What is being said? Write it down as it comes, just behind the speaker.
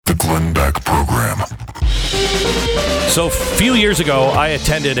Glenn Beck Program. So a few years ago, I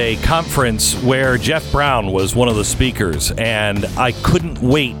attended a conference where Jeff Brown was one of the speakers, and I couldn't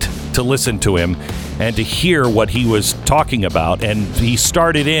wait to listen to him and to hear what he was talking about. And he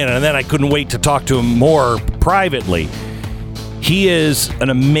started in, and then I couldn't wait to talk to him more privately. He is an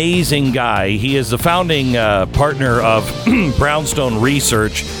amazing guy. He is the founding partner of Brownstone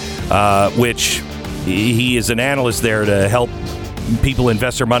Research, which he is an analyst there to help people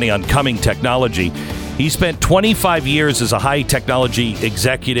invest their money on coming technology. He spent 25 years as a high technology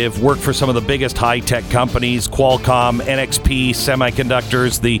executive, worked for some of the biggest high-tech companies, Qualcomm, NXP,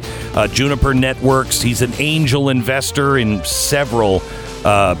 Semiconductors, the Juniper Networks. He's an angel investor in several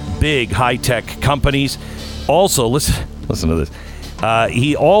big high-tech companies. Also, listen to this.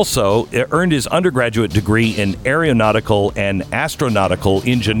 He also earned his undergraduate degree in aeronautical and astronautical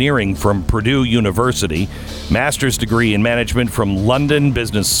engineering from Purdue University, master's degree in management from London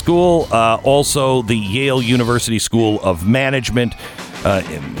Business School, also the Yale University School of Management.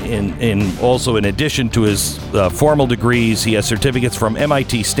 In addition to his formal degrees, he has certificates from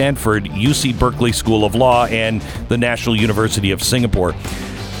MIT, Stanford, UC Berkeley School of Law, and the National University of Singapore.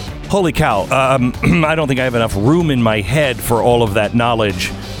 Holy cow, I don't think I have enough room in my head for all of that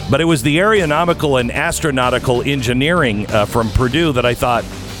knowledge. But it was the aeronautical and astronautical engineering from Purdue that I thought,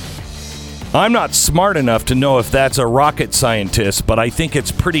 I'm not smart enough to know if that's a rocket scientist, but I think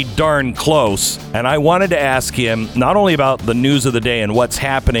it's pretty darn close. And I wanted to ask him not only about the news of the day and what's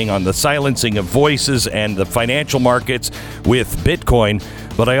happening on the silencing of voices and the financial markets with Bitcoin,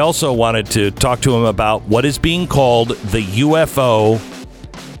 but I also wanted to talk to him about what is being called the UFO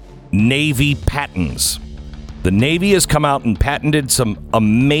Navy patents. The Navy has come out and patented some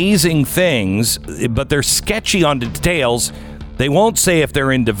amazing things, but they're sketchy on the details. They won't say if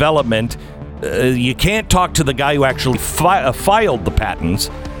they're in development. You can't talk to the guy who actually filed the patents.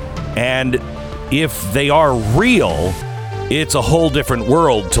 And if they are real, it's a whole different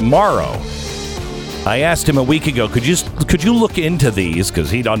world tomorrow. I asked him a week ago, could you look into these,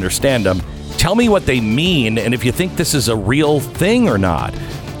 because he'd understand them. Tell me what they mean, and if you think this is a real thing or not.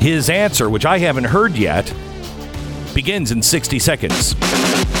 His answer, which I haven't heard yet, begins in 60 seconds.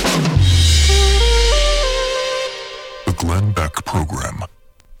 The Glenn Beck Program.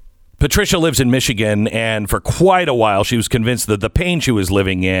 Patricia lives in Michigan, and for quite a while she was convinced that the pain she was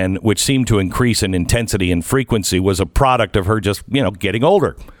living in, which seemed to increase in intensity and frequency, was a product of her just, getting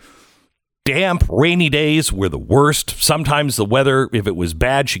older. Damp, rainy days were the worst. Sometimes the weather, if it was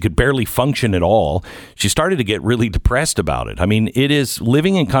bad, she could barely function at all. She started to get really depressed about it. I mean,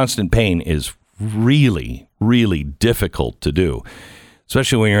 living in constant pain is really, really difficult to do,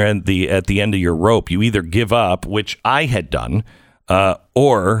 especially when you're at the end of your rope. You either give up, which I had done,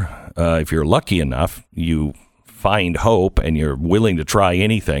 or if you're lucky enough, you find hope and you're willing to try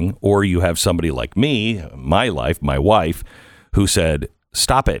anything, or you have somebody like me, my wife, who said,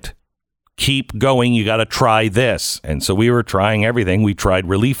 stop it. Keep going. You got to try this. And so we were trying everything. We tried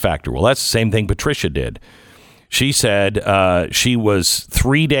Relief Factor. Well, that's the same thing Patricia did. She said she was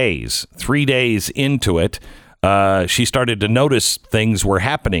 3 days into it. She started to notice things were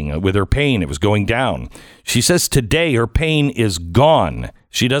happening with her pain. It was going down. She says today her pain is gone.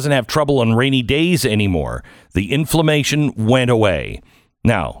 She doesn't have trouble on rainy days anymore. The inflammation went away.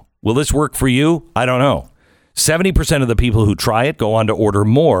 Now, will this work for you? I don't know. 70% of the people who try it go on to order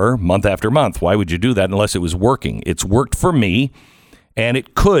more month after month. Why would you do that unless it was working? It's worked for me, and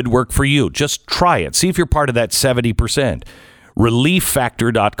it could work for you. Just try it. See if you're part of that 70%.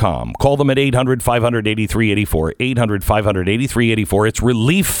 ReliefFactor.com. Call them at 800-500-8384. 800-500-8384. It's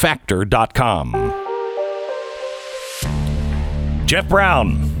ReliefFactor.com. Jeff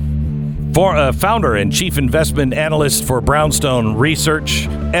Brown, founder and chief investment analyst for Brownstone Research,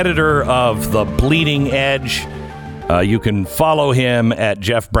 editor of The Bleeding Edge. You can follow him at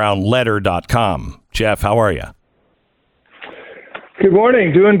jeffbrownletter.com. Jeff, how are you? Good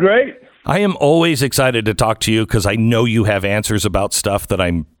morning. Doing great. I am always excited to talk to you because I know you have answers about stuff that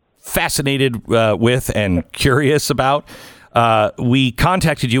I'm fascinated with and curious about. We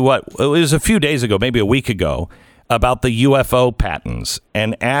contacted you, it was a few days ago, maybe a week ago, about the UFO patents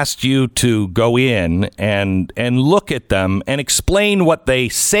and asked you to go in and look at them and explain what they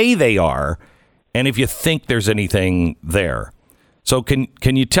say they are and if you think there's anything there. So can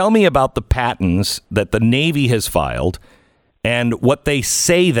you tell me about the patents that the Navy has filed and what they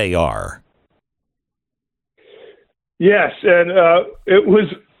say they are? Yes, and it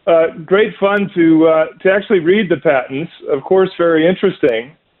was great fun to actually read the patents. Of course, very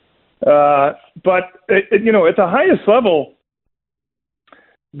interesting. But at the highest level,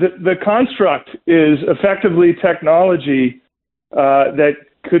 the construct is effectively technology that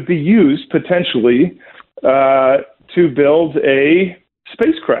could be used potentially to build a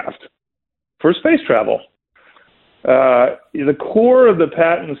spacecraft for space travel. The core of the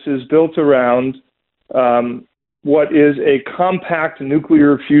patents is built around what is a compact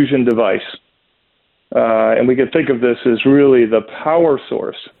nuclear fusion device. And we can think of this as really the power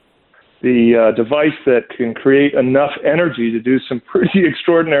source, the device that can create enough energy to do some pretty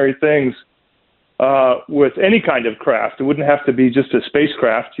extraordinary things with any kind of craft. It wouldn't have to be just a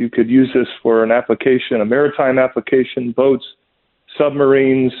spacecraft. You could use this for an application, a maritime application, boats,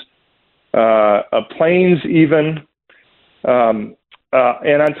 submarines, planes even. And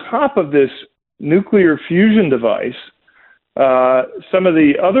on top of this nuclear fusion device, some of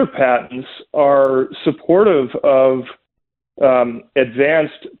the other patents are supportive of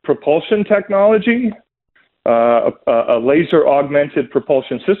advanced propulsion technology, a laser-augmented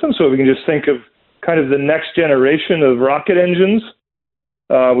propulsion system. So we can just think of kind of the next generation of rocket engines,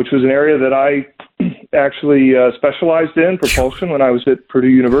 which was an area that I actually specialized in, propulsion, when I was at Purdue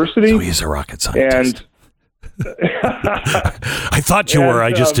University. So he's a rocket scientist. I thought you were.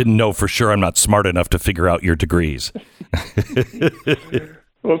 I just didn't know for sure. I'm not smart enough to figure out your degrees.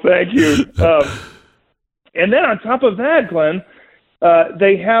 Well, thank you. And then on top of that, Glenn,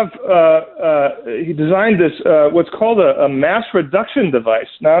 they have he designed this what's called a mass reduction device.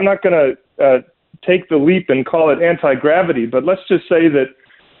 Now, I'm not going to take the leap and call it anti-gravity, but let's just say that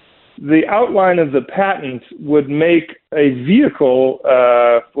the outline of the patent would make a vehicle,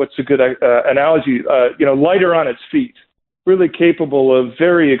 what's a good analogy, lighter on its feet, really capable of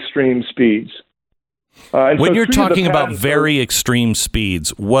very extreme speeds. When you're talking about very extreme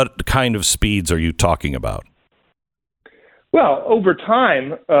speeds, what kind of speeds are you talking about? Well, over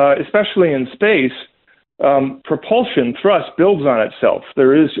time, especially in space, propulsion thrust builds on itself.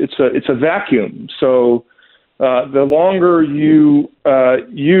 It's a vacuum. So the longer you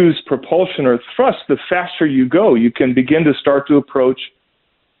use propulsion or thrust, the faster you go. You can begin to start to approach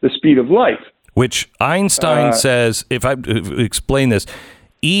the speed of light. Which Einstein says, if I explain this,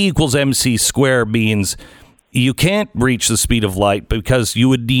 E equals mc squared means you can't reach the speed of light because you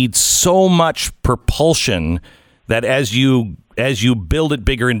would need so much propulsion that as you build it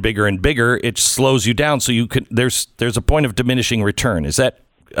bigger and bigger and bigger, it slows you down. So there's a point of diminishing return. Is that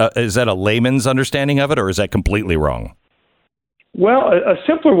a layman's understanding of it, or is that completely wrong? Well, a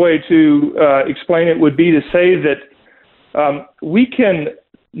simpler way to explain it would be to say that we can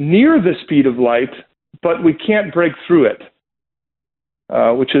near the speed of light, but we can't break through it,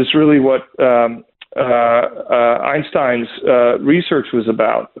 which is really what Einstein's research was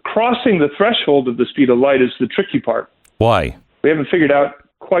about. Crossing the threshold of the speed of light is the tricky part. Why? We haven't figured out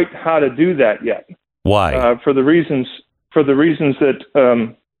quite how to do that yet. Why? For the reasons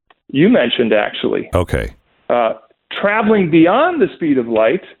that you mentioned, actually. Okay. Traveling beyond the speed of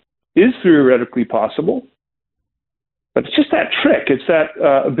light is theoretically possible, but it's just that trick. It's that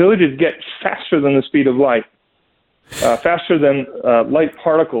ability to get faster than the speed of light, faster than light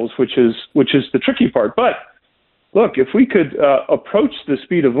particles, which is the tricky part. But look, if we could approach the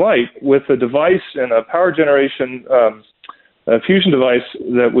speed of light with a device and a power generation fusion device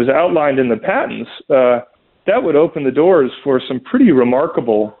that was outlined in the patents, that would open the doors for some pretty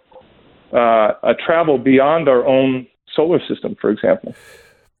remarkable travel beyond our own solar system, for example.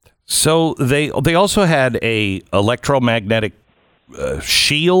 So they also had a electromagnetic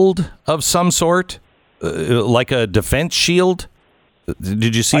shield of some sort, like a defense shield.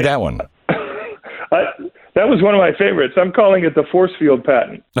 Did you see that one? That was one of my favorites. I'm calling it the force field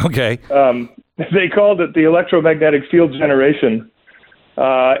patent. Okay. They called it the electromagnetic field generation.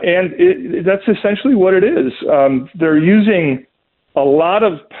 And that's essentially what it is. They're using a lot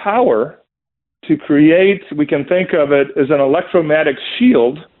of power to create, we can think of it as an electromagnetic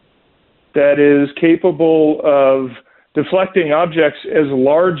shield that is capable of deflecting objects as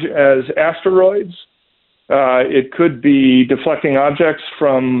large as asteroids. It could be deflecting objects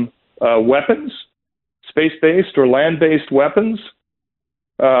from weapons, space-based or land-based weapons,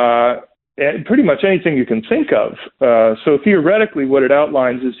 and pretty much anything you can think of. So theoretically, what it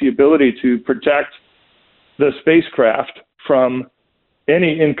outlines is the ability to protect the spacecraft from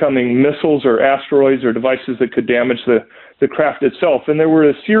any incoming missiles or asteroids or devices that could damage the craft itself. And there were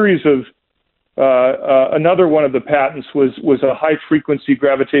a series of another one of the patents was a high-frequency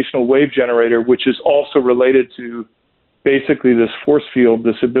gravitational wave generator, which is also related to basically this force field,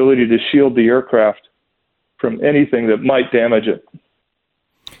 this ability to shield the aircraft from anything that might damage it.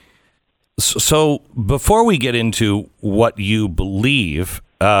 So before we get into what you believe,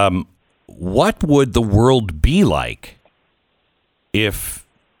 what would the world be like if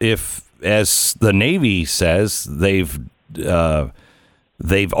as the Navy says, they've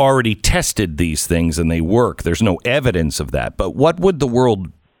they've already tested these things and they work. There's no evidence of that. But what would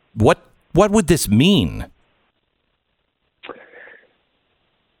this mean?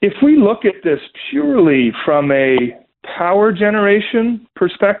 If we look at this purely from a power generation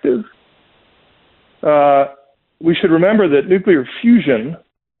perspective, we should remember that nuclear fusion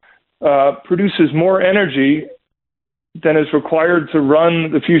produces more energy than is required to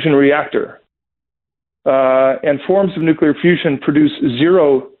run the fusion reactor. And forms of nuclear fusion produce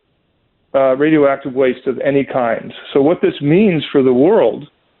zero radioactive waste of any kind. So what this means for the world,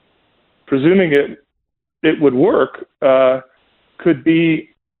 presuming it would work, could be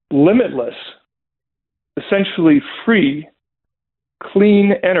limitless, essentially free,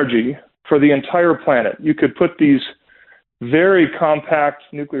 clean energy for the entire planet. You could put these very compact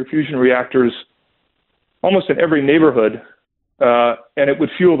nuclear fusion reactors almost in every neighborhood, and it would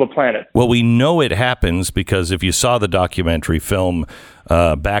fuel the planet. Well, we know it happens because if you saw the documentary film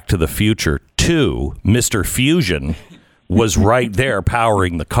Back to the Future 2, Mr. Fusion was right there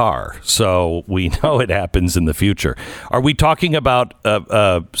powering the car. So we know it happens in the future. Are we talking about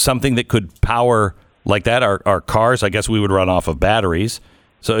something that could power like that? Our cars, I guess we would run off of batteries.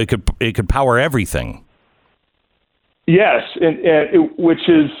 So it could power everything. Yes, which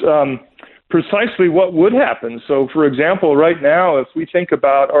is precisely what would happen. So, for example, right now, if we think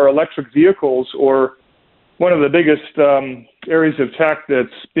about our electric vehicles, or one of the biggest areas of tech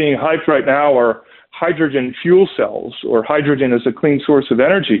that's being hyped right now are hydrogen fuel cells, or hydrogen as a clean source of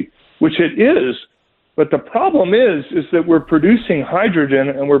energy, which it is. But the problem is that we're producing hydrogen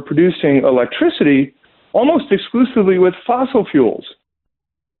and we're producing electricity almost exclusively with fossil fuels.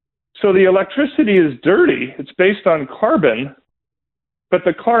 So the electricity is dirty. It's based on carbon, but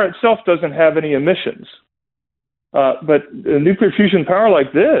the car itself doesn't have any emissions. But a nuclear fusion power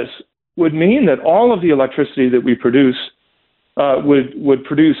like this would mean that all of the electricity that we produce would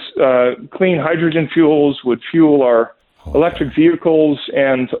produce clean hydrogen fuels, would fuel our electric vehicles,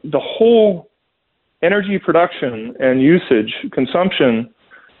 and the whole energy production and usage, consumption,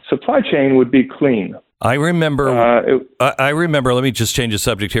 supply chain would be clean. I remember, let me just change the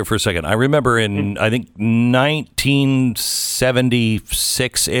subject here for a second. I remember in, I think,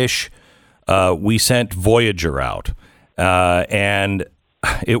 1976-ish, we sent Voyager out. And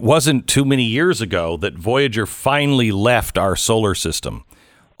it wasn't too many years ago that Voyager finally left our solar system.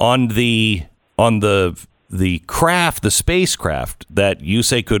 On the craft, the spacecraft that you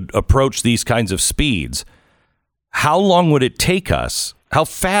say could approach these kinds of speeds, how long would it take us? How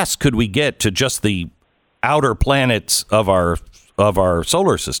fast could we get to just the outer planets of our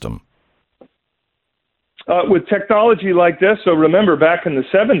solar system? With technology like this, so remember back in the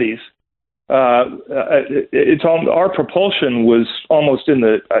 70s, our propulsion was almost in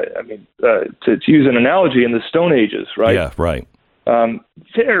the, to use an analogy, in the Stone Ages, right? Yeah, right.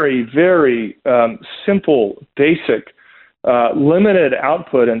 Very, very simple, basic, limited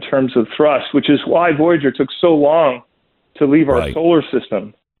output in terms of thrust, which is why Voyager took so long to leave our solar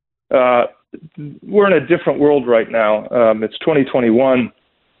system. We're in a different world right now. It's 2021.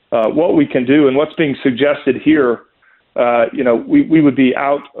 What we can do and what's being suggested here, we would be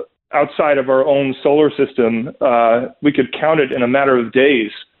outside of our own solar system. We could count it in a matter of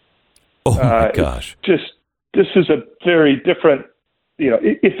days. Oh my gosh! This is a very different.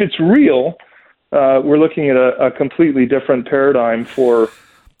 If it's real, we're looking at a completely different paradigm for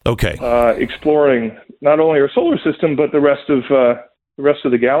exploring not only our solar system but the rest of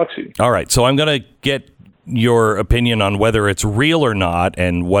the galaxy. All right, so I'm going to get your opinion on whether it's real or not,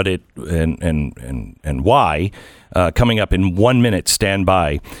 and what it and why. Coming up in 1 minute. Stand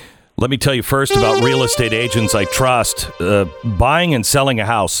by. Let me tell you first about real estate agents I trust. Buying and selling a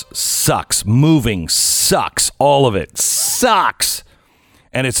house sucks. Moving sucks. All of it sucks.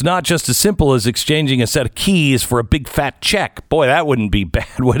 And it's not just as simple as exchanging a set of keys for a big fat check. Boy, that wouldn't be bad,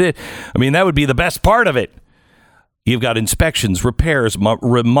 would it? I mean, that would be the best part of it. You've got inspections, repairs,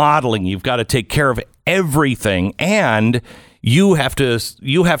 remodeling. You've got to take care of everything, and you have to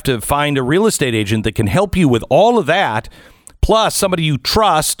find a real estate agent that can help you with all of that, plus somebody you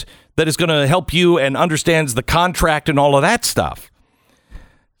trust that is going to help you and understands the contract and all of that stuff. At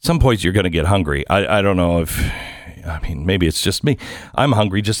some point, you're going to get hungry. I don't know maybe it's just me. I'm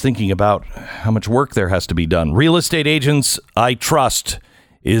hungry just thinking about how much work there has to be done. Real Estate Agents I Trust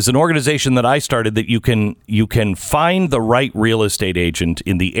is an organization that I started that you can find the right real estate agent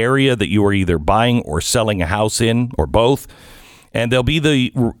in the area that you are either buying or selling a house in, or both. And they'll be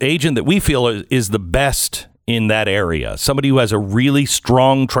the agent that we feel is the best in that area. Somebody who has a really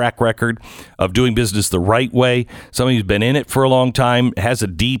strong track record of doing business the right way. Somebody who's been in it for a long time, has a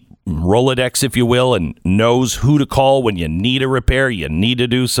deep Rolodex, if you will, and knows who to call when you need a repair, you need to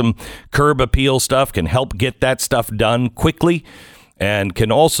do some curb appeal stuff, can help get that stuff done quickly, and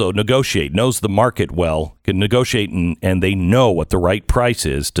can also negotiate, knows the market well, can negotiate, and they know what the right price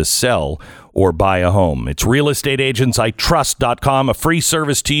is to sell or buy a home. It's realestateagentsitrust.com, a free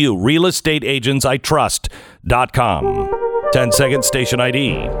service to you. realestateagentsitrust.com. 10 seconds, station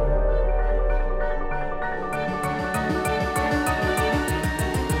ID.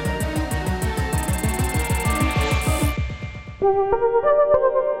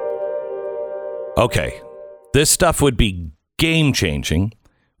 Okay, this stuff would be game-changing.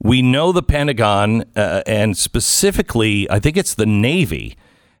 We know the Pentagon, and specifically, I think it's the Navy,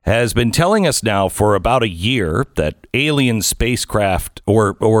 has been telling us now for about a year that alien spacecraft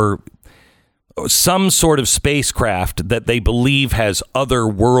or some sort of spacecraft that they believe has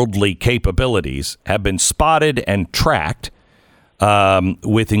otherworldly capabilities have been spotted and tracked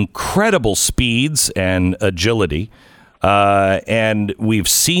with incredible speeds and agility. And we've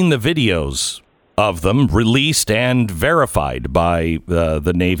seen the videos of them released and verified by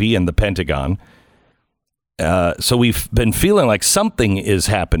the Navy and the Pentagon. So we've been feeling like something is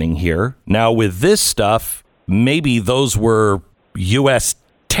happening here. Now, with this stuff, maybe those were U.S.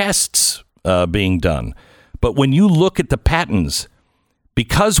 tests being done. But when you look at the patents,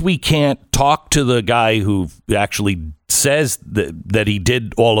 because we can't talk to the guy who actually says that he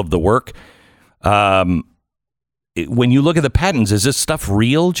did all of the work, when you look at the patents, is this stuff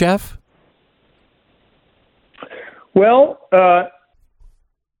real, Jeff? Well,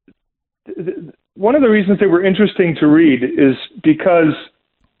 one of the reasons they were interesting to read is because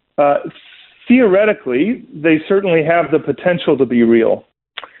theoretically, they certainly have the potential to be real.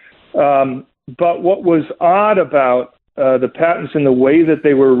 But what was odd about the patents and the way that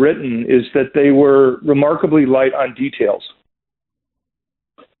they were written is that they were remarkably light on details.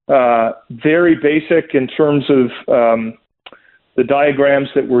 Very basic in terms of the diagrams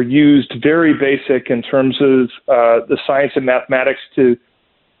that were used, very basic in terms of the science and mathematics to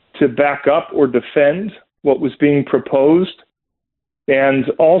back up or defend what was being proposed, and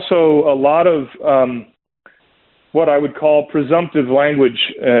also a lot of what I would call presumptive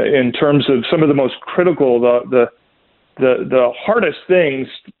language in terms of some of the most critical, the hardest things,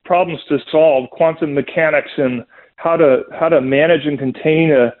 problems to solve, quantum mechanics, and how to manage and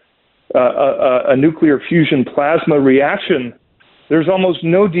contain a nuclear fusion plasma reaction. There's almost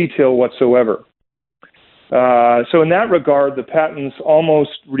no detail whatsoever. So in that regard, the patents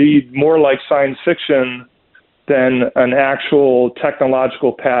almost read more like science fiction than an actual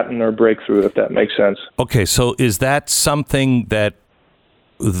technological patent or breakthrough, if that makes sense. Okay, so is that something that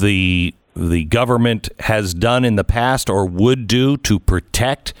the government has done in the past or would do to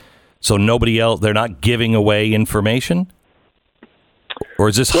protect so nobody else, they're not giving away information? Or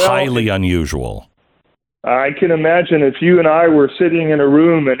is this highly unusual? I can imagine if you and I were sitting in a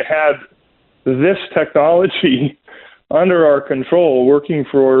room and had this technology under our control, working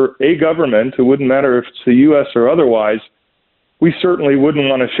for a government, it wouldn't matter if it's the U.S. or otherwise, we certainly wouldn't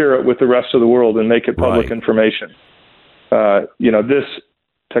want to share it with the rest of the world and make it public information. This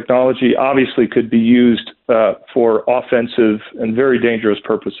technology obviously could be used for offensive and very dangerous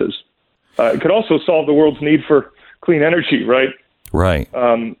purposes. It could also solve the world's need for clean energy, right? Right.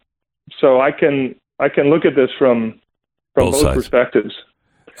 So I can look at this from both perspectives.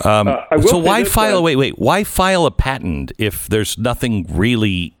 So why file? Why file a patent if there's nothing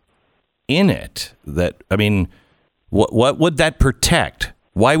really in it? What would that protect?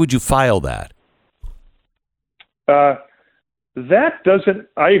 Why would you file that? That doesn't.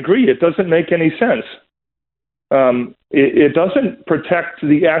 I agree. It doesn't make any sense. It doesn't protect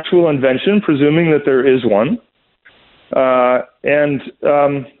the actual invention, presuming that there is one.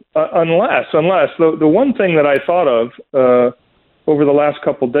 Unless the one thing that I thought of over the last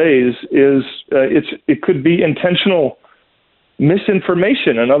couple of days is it could be intentional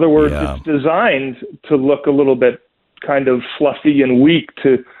misinformation. In other words, It's designed to look a little bit kind of fluffy and weak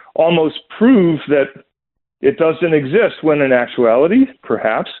to almost prove that it doesn't exist, when in actuality,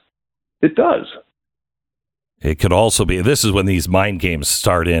 perhaps, it does. It could also be, this is when these mind games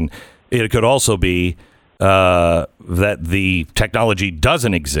start in, it could also be that the technology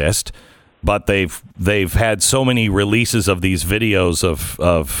doesn't exist, but they've had so many releases of these videos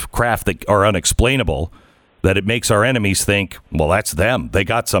of craft that are unexplainable that it makes our enemies think, well, that's them. They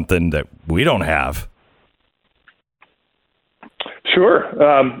got something that we don't have. Sure,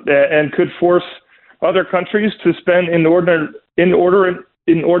 and could force other countries to spend inordinate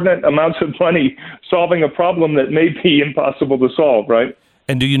amounts of money solving a problem that may be impossible to solve, right?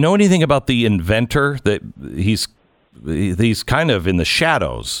 And do you know anything about the inventor that he's he's kind of in the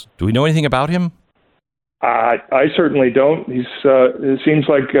shadows. Do we know anything about him? I certainly don't. It seems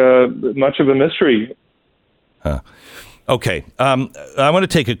like much of a mystery. Okay. I want to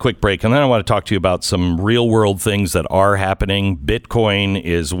take a quick break, and then I want to talk to you about some real-world things that are happening. Bitcoin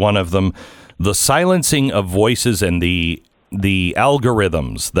is one of them. The silencing of voices and the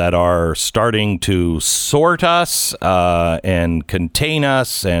algorithms that are starting to sort us and contain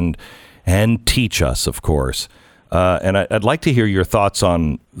us and teach us, of course. And I'd like to hear your thoughts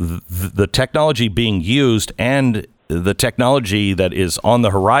on the technology being used and the technology that is on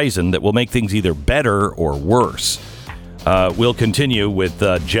the horizon that will make things either better or worse. We'll continue with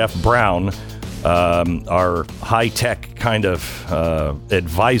Jeff Brown, our high-tech kind of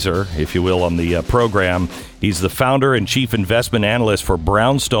advisor, if you will, on the program. He's the founder and chief investment analyst for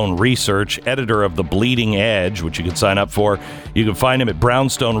Brownstone Research, editor of The Bleeding Edge, which you can sign up for. You can find him at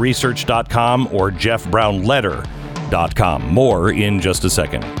brownstoneresearch.com or jeffbrownletter.com. More in just a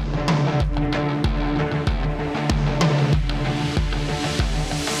second.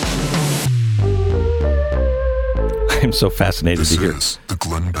 I'm so fascinated This to hear. is the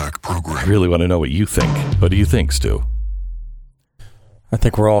Glenn Beck program. I really want to know what you think. What do you think, Stu? I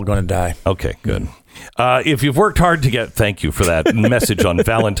think we're all going to die. Okay, good. If you've worked hard to get, thank you for that message on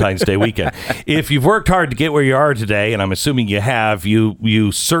Valentine's Day weekend. If you've worked hard to get where you are today, and I'm assuming you have,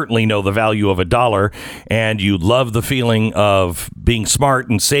 you certainly know the value of $1, and you love the feeling of being smart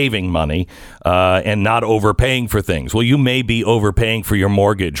and saving money and not overpaying for things. Well, you may be overpaying for your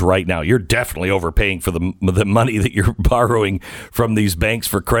mortgage right now. You're definitely overpaying for the money that you're borrowing from these banks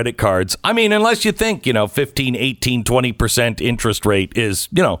for credit cards. I mean, unless you think, 15, 18, 20% interest rate is,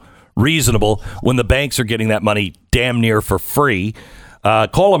 reasonable when the banks are getting that money damn near for free.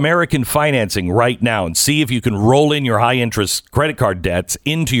 Call American Financing right now and see if you can roll in your high-interest credit card debts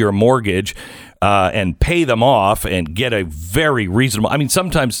into your mortgage and pay them off and get a very reasonable... I mean,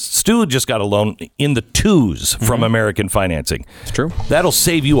 sometimes Stu just got a loan in the twos from American Financing. It's true. That'll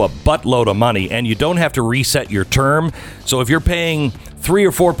save you a buttload of money, and you don't have to reset your term. So if you're paying 3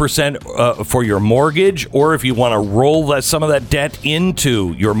 or 4% for your mortgage, or if you want to roll some of that debt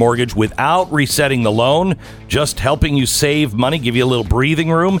into your mortgage without resetting the loan, just helping you save money, give you a little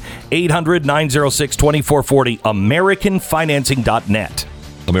breathing room, 800-906-2440, AmericanFinancing.net.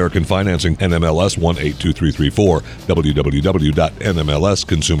 American Financing, NMLS 182334,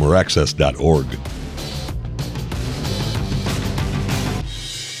 www.nmlsconsumeraccess.org.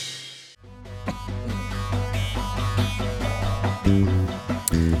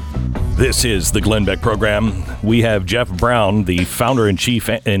 This is the Glenn Beck program. We have Jeff Brown, the founder and chief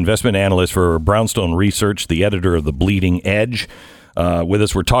investment analyst for Brownstone Research, the editor of The Bleeding Edge. With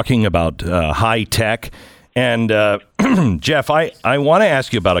us, we're talking about high tech. And Jeff, I want to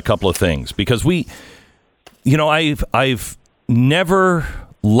ask you about a couple of things because I've never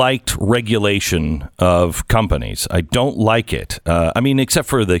liked regulation of companies. I don't like it. I mean, except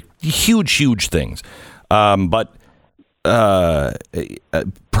for the huge things. But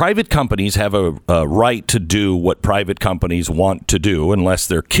private companies have a right to do what private companies want to do unless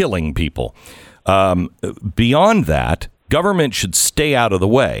they're killing people. Beyond that, government should stay out of the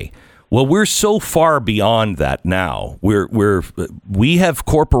way. Well, we're so far beyond that now. We have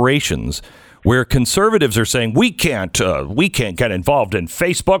corporations where conservatives are saying we can't get involved in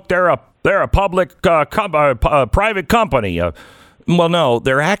Facebook. They're a public private company. Well, no,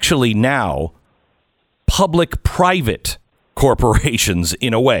 they're actually now public-private corporations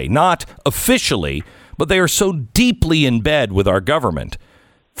in a way, not officially, but they are so deeply in bed with our government.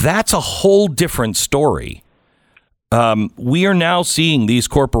 That's a whole different story. We are now seeing these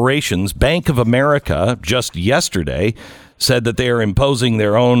corporations. Bank of America just yesterday said that they are imposing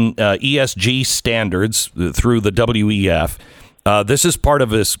their own ESG standards through the WEF. This is part of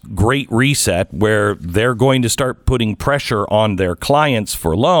this great reset where they're going to start putting pressure on their clients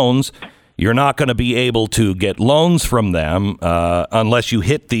for loans. You're not going to be able to get loans from them unless you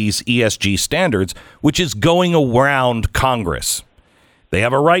hit these ESG standards, which is going around Congress. They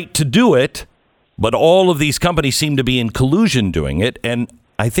have a right to do it, but all of these companies seem to be in collusion doing it. And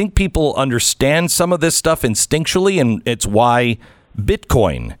I think people understand some of this stuff instinctually, and it's why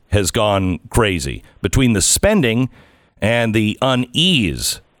Bitcoin has gone crazy between the spending and the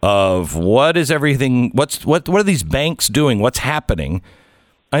unease of what is everything. What are these banks doing? What's happening?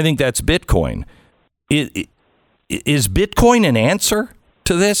 I think that's Bitcoin. Is Bitcoin an answer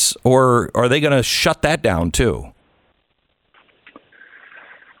to this, or are they going to shut that down too?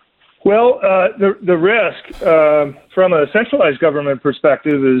 Well, the risk from a centralized government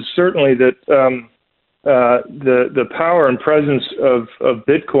perspective is certainly that the power and presence of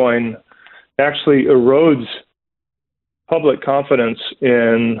Bitcoin actually erodes public confidence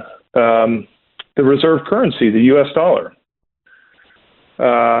in the reserve currency, the U.S. dollar.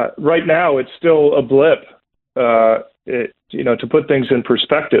 Right now, it's still a blip. To put things in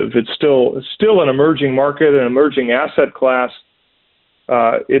perspective, it's still an emerging market, an emerging asset class.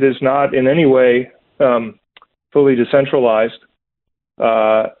 It is not in any way fully decentralized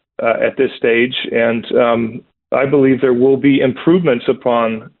at this stage, and I believe there will be improvements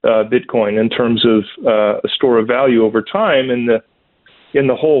upon Bitcoin in terms of a store of value over time in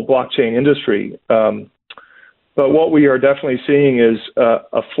the whole blockchain industry. But what we are definitely seeing is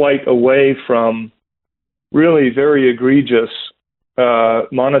a flight away from really very egregious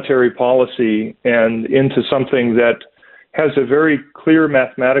monetary policy and into something that has a very clear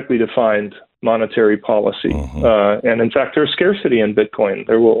mathematically defined monetary policy. And in fact, there's scarcity in Bitcoin.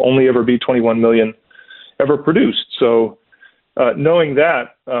 There will only ever be 21 million ever produced. So knowing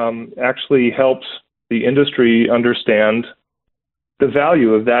that actually helps the industry understand the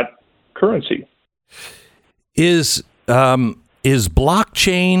value of that currency. Is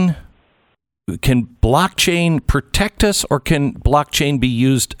blockchain, can blockchain protect us, or can blockchain be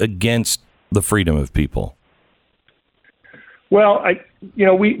used against the freedom of people? Well,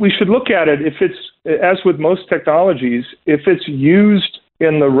 we should look at it, if it's, as with most technologies, if it's used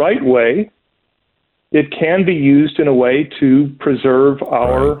in the right way, it can be used in a way to preserve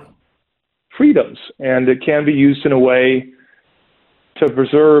our freedoms, and it can be used in a way to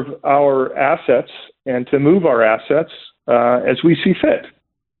preserve our assets and to move our assets as we see fit.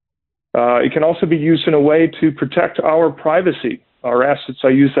 It can also be used in a way to protect our privacy, our assets. I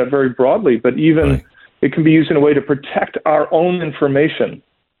use that very broadly, but even it can be used in a way to protect our own information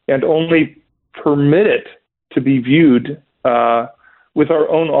and only permit it to be viewed with our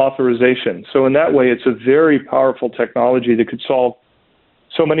own authorization. So in that way, it's a very powerful technology that could solve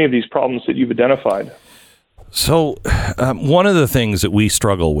so many of these problems that you've identified. So one of the things that we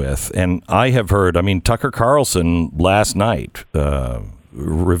struggle with, and I have heard, Tucker Carlson last night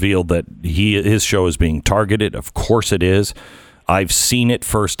revealed that his show is being targeted. Of course it is. I've seen it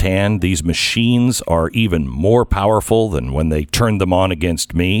firsthand. These machines are even more powerful than when they turned them on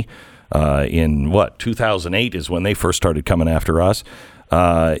against me. In 2008 is when they first started coming after us.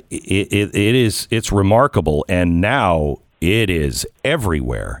 It's remarkable. And now it is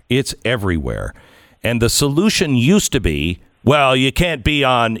everywhere. It's everywhere. And the solution used to be, well, you shouldn't be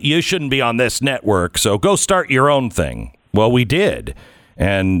on this network, so go start your own thing. Well, we did.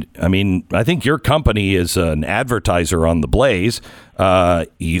 And I think your company is an advertiser on the Blaze. So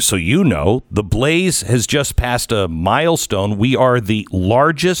the Blaze has just passed a milestone. We are the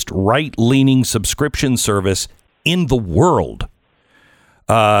largest right-leaning subscription service in the world.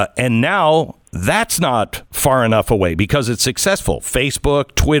 And now that's not far enough away because it's successful.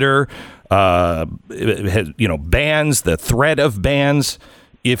 Facebook, Twitter, bans, the threat of bans.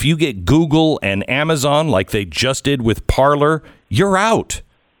 If you get Google and Amazon like they just did with Parler, you're out.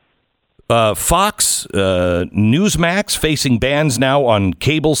 Fox, Newsmax facing bans now on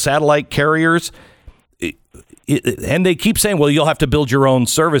cable satellite carriers. And they keep saying, well, you'll have to build your own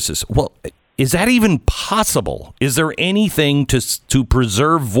services. Well, is that even possible? Is there anything to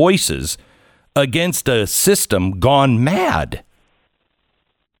preserve voices against a system gone mad?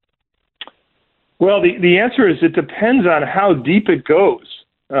 Well, the answer is it depends on how deep it goes.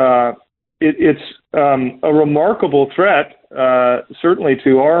 It's a remarkable threat, certainly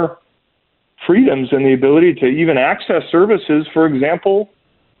to our freedoms and the ability to even access services, for example,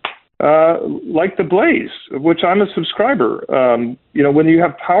 like the Blaze, of which I'm a subscriber. When you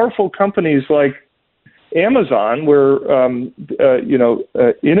have powerful companies like Amazon, where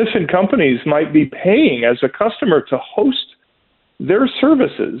innocent companies might be paying as a customer to host their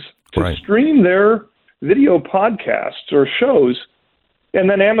services, to stream their video podcasts or shows, and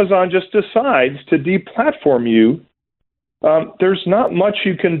then Amazon just decides to deplatform you, there's not much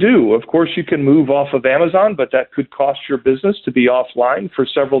you can do. Of course, you can move off of Amazon, but that could cost your business to be offline for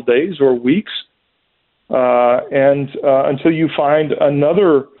several days or weeks, and until you find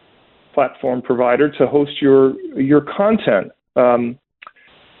another platform provider to host your content.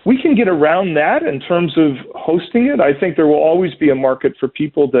 We can get around that in terms of hosting it. I think there will always be a market for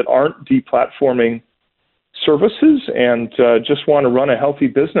people that aren't deplatforming services and just want to run a healthy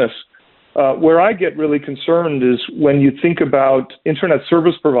business. Where I get really concerned is when you think about internet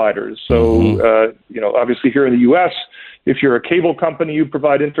service providers. So, obviously here in the U.S., if you're a cable company, you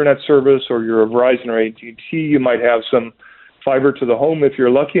provide internet service, or you're a Verizon or AT&T, you might have some fiber to the home if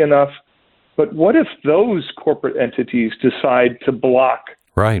you're lucky enough. But what if those corporate entities decide to block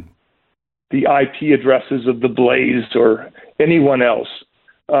the IP addresses of the Blaze or anyone else?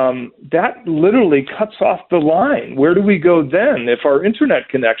 that literally cuts off the line. Where do we go then if our internet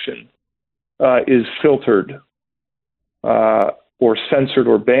connection is filtered or censored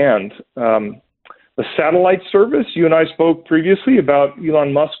or banned? The satellite service, you and I spoke previously about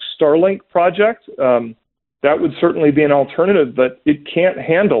Elon Musk's Starlink project. That would certainly be an alternative, but it can't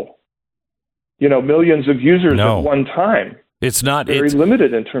handle, millions of users at one time. It's not very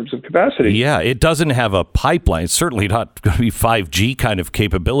limited in terms of capacity. Yeah, it doesn't have a pipeline. It's certainly not going to be 5G kind of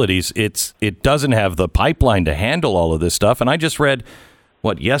capabilities. It doesn't have the pipeline to handle all of this stuff. And I just read,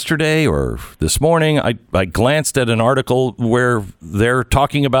 yesterday or this morning, I glanced at an article where they're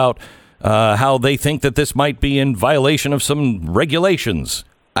talking about how they think that this might be in violation of some regulations.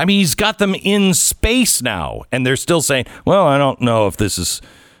 I mean, he's got them in space now, and they're still saying, well, I don't know if this is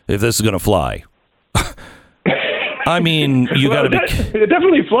going to fly. I mean, you got to be. It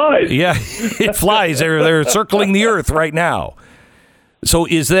definitely flies. Yeah, it flies. They're circling the Earth right now. So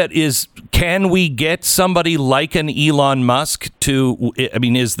can we get somebody like an Elon Musk to? I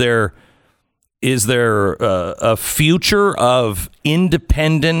mean, is there a future of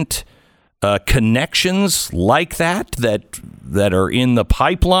independent connections like that are in the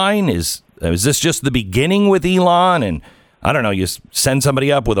pipeline? Is this just the beginning with Elon? And I don't know, you send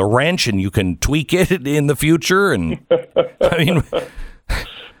somebody up with a wrench and you can tweak it in the future. And I mean,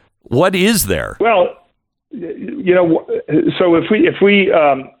 what is there? Well, so if we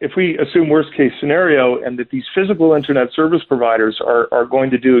assume worst case scenario and that these physical internet service providers are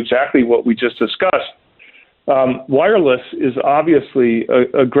going to do exactly what we just discussed, wireless is obviously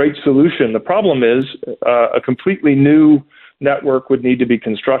a great solution. The problem is a completely new network would need to be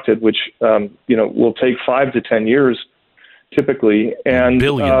constructed, which will take 5 to 10 years typically. And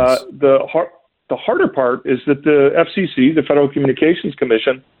the harder part is that the FCC, the Federal Communications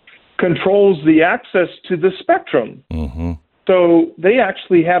Commission, controls the access to the spectrum. Mm-hmm. So they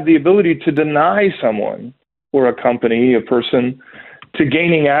actually have the ability to deny someone or a company, a person, to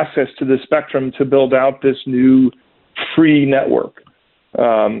gaining access to the spectrum to build out this new free network.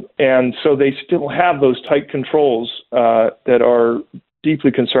 And so they still have those tight controls that are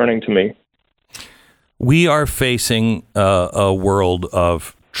deeply concerning to me. We are facing a world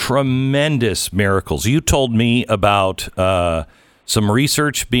of tremendous miracles. You told me about some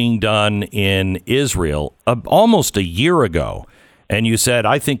research being done in Israel almost a year ago, and you said,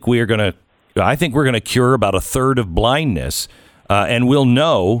 I think we're going to cure about a third of blindness. And we'll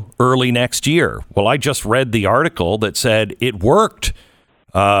know early next year. Well, I just read the article that said it worked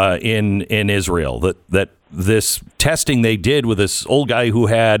in Israel. That this testing they did with this old guy who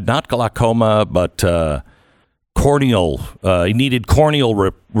had not glaucoma but corneal, he needed corneal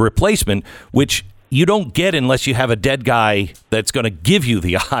replacement, which you don't get unless you have a dead guy that's going to give you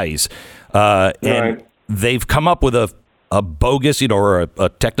the eyes. And they've come up with a bogus, or a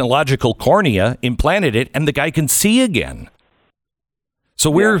technological cornea, implanted it, and the guy can see again. So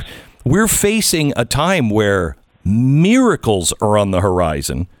we're facing a time where miracles are on the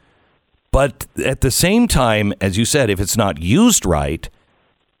horizon, but at the same time, as you said, if it's not used right,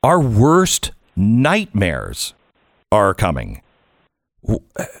 our worst nightmares are coming.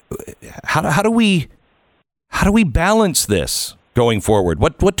 How do we balance this going forward?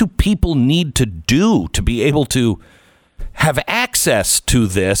 What do people need to do to be able to have access to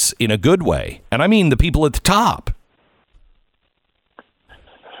this in a good way? And I mean the people at the top.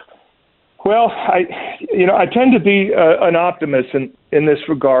 Well, I tend to be an optimist in this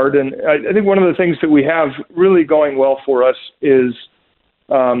regard, and I think one of the things that we have really going well for us is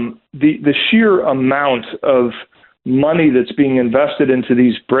the sheer amount of money that's being invested into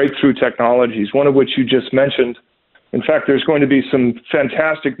these breakthrough technologies, one of which you just mentioned. In fact, there's going to be some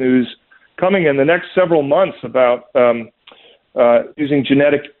fantastic news coming in the next several months about using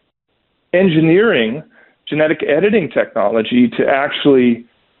genetic engineering, genetic editing technology to actually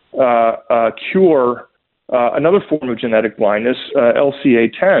cure another form of genetic blindness,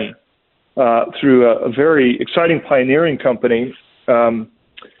 LCA10, through a very exciting pioneering company.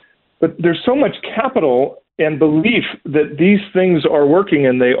 But there's so much capital and belief that these things are working,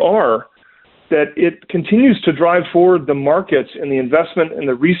 and they are, that it continues to drive forward the markets and the investment and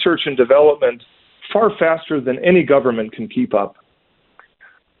the research and development far faster than any government can keep up.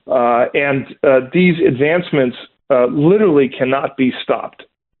 And these advancements literally cannot be stopped.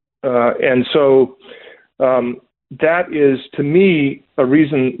 And so that is, to me, a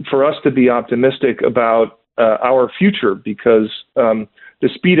reason for us to be optimistic about our future, because the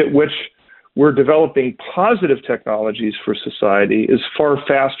speed at which we're developing positive technologies for society is far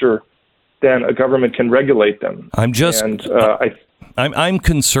faster than a government can regulate them. I'm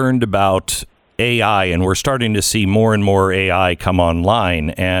concerned about AI, and we're starting to see more and more AI come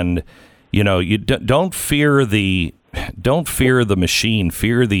online. And you don't fear the machine,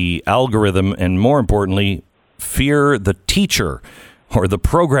 fear the algorithm, and more importantly, fear the teacher or the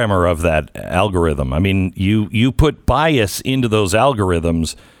programmer of that algorithm. I mean, you put bias into those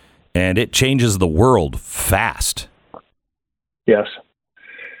algorithms, and it changes the world fast. Yes.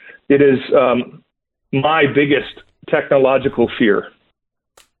 It is my biggest technological fear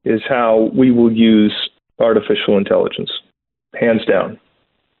is how we will use artificial intelligence. Hands down.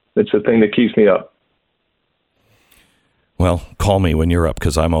 It's the thing that keeps me up. Well, call me when you're up,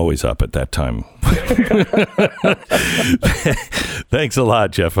 because I'm always up at that time. Thanks a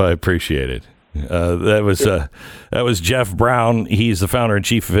lot, Jeff. I appreciate it. That was Jeff Brown. He's the founder and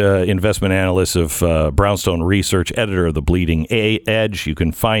chief investment analyst of Brownstone Research, editor of the Bleeding Edge. You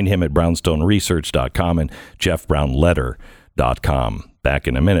can find him at brownstoneresearch.com and jeffbrownletter.com. Back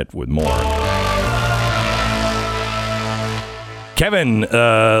in a minute with more. Kevin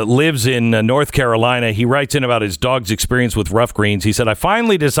lives in North Carolina. He writes in about his dog's experience with rough greens. He said, I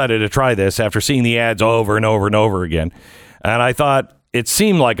finally decided to try this after seeing the ads over and over and over again. And I thought it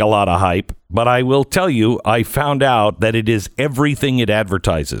seemed like a lot of hype, but I will tell you, I found out that it is everything it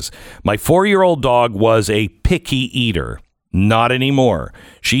advertises. My 4-year-old dog was a picky eater. Not anymore.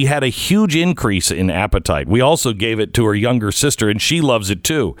 She had a huge increase in appetite. We also gave it to her younger sister, and she loves it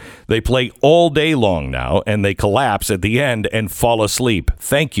too. They play all day long now, and they collapse at the end and fall asleep.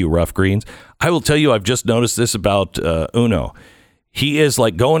 Thank you, Rough Greens. I will tell you, I've just noticed this about Uno. He is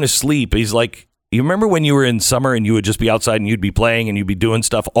like going to sleep. He's like, you remember when you were in summer and you would just be outside and you'd be playing and you'd be doing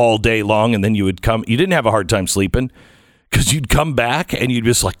stuff all day long, and then you would come, you didn't have a hard time sleeping because you'd come back and you'd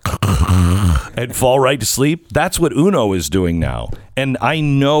just like and fall right to sleep. That's what Uno is doing now. And I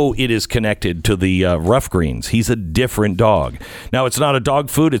know it is connected to the Rough Greens. He's a different dog. Now, it's not a dog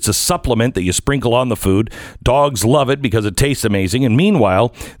food. It's a supplement that you sprinkle on the food. Dogs love it because it tastes amazing. And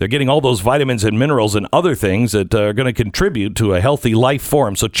meanwhile, they're getting all those vitamins and minerals and other things that are going to contribute to a healthy life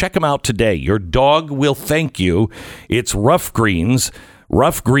form. So check them out today. Your dog will thank you. It's Rough Greens.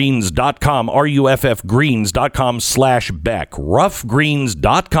 Roughgreens.com, ruffgreens.com/Beck.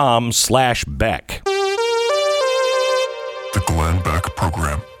 Roughgreens.com/Beck. The Glenn Beck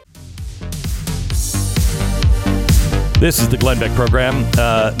Program. This is the Glenn Beck Program.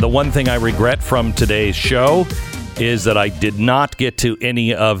 The one thing I regret from today's show is that I did not get to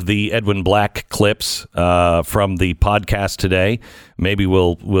any of the Edwin Black clips from the podcast today. Maybe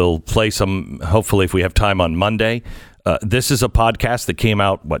we'll play some, hopefully, if we have time on Monday. This is a podcast that came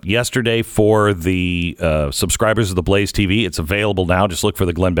out, yesterday for the subscribers of the Blaze TV. It's available now. Just look for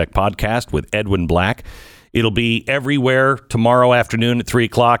the Glenn Beck Podcast with Edwin Black. It'll be everywhere tomorrow afternoon at 3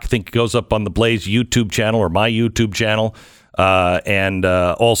 o'clock. I think it goes up on the Blaze YouTube channel or my YouTube channel, and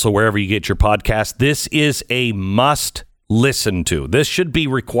also wherever you get your podcast. This is a must listen to. This should be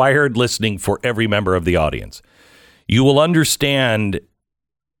required listening for every member of the audience. You will understand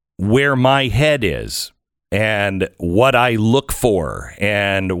where my head is and what I look for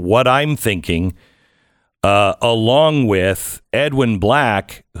and what I'm thinking, along with Edwin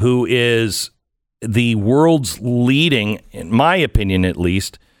Black, who is the world's leading, in my opinion at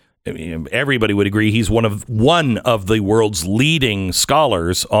least, everybody would agree, he's one of the world's leading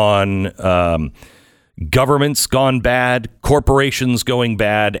scholars on governments gone bad, corporations going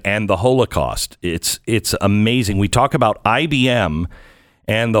bad, and the Holocaust. It's amazing. We talk about IBM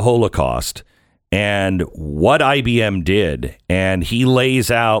and the Holocaust and what IBM did, and he lays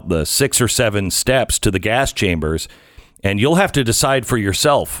out the 6 or 7 steps to the gas chambers, and you'll have to decide for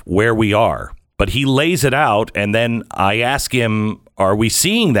yourself where we are. But he lays it out, and then I ask him, are we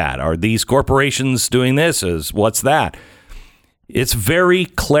seeing that? Are these corporations doing this? What's that? It's very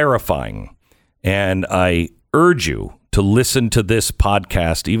clarifying, and I urge you to listen to this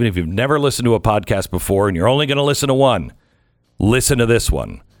podcast, even if you've never listened to a podcast before and you're only going to listen to one. Listen to this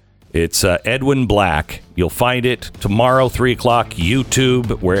one. It's Edwin Black. You'll find it tomorrow, 3 o'clock,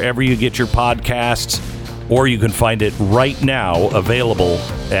 YouTube, wherever you get your podcasts, or you can find it right now available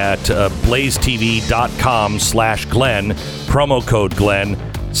at blazetv.com/Glenn, promo code Glenn.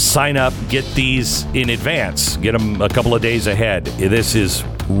 Sign up, get these in advance. Get them a couple of days ahead. This is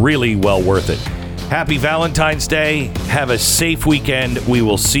really well worth it. Happy Valentine's Day. Have a safe weekend. We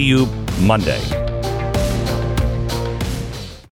will see you Monday.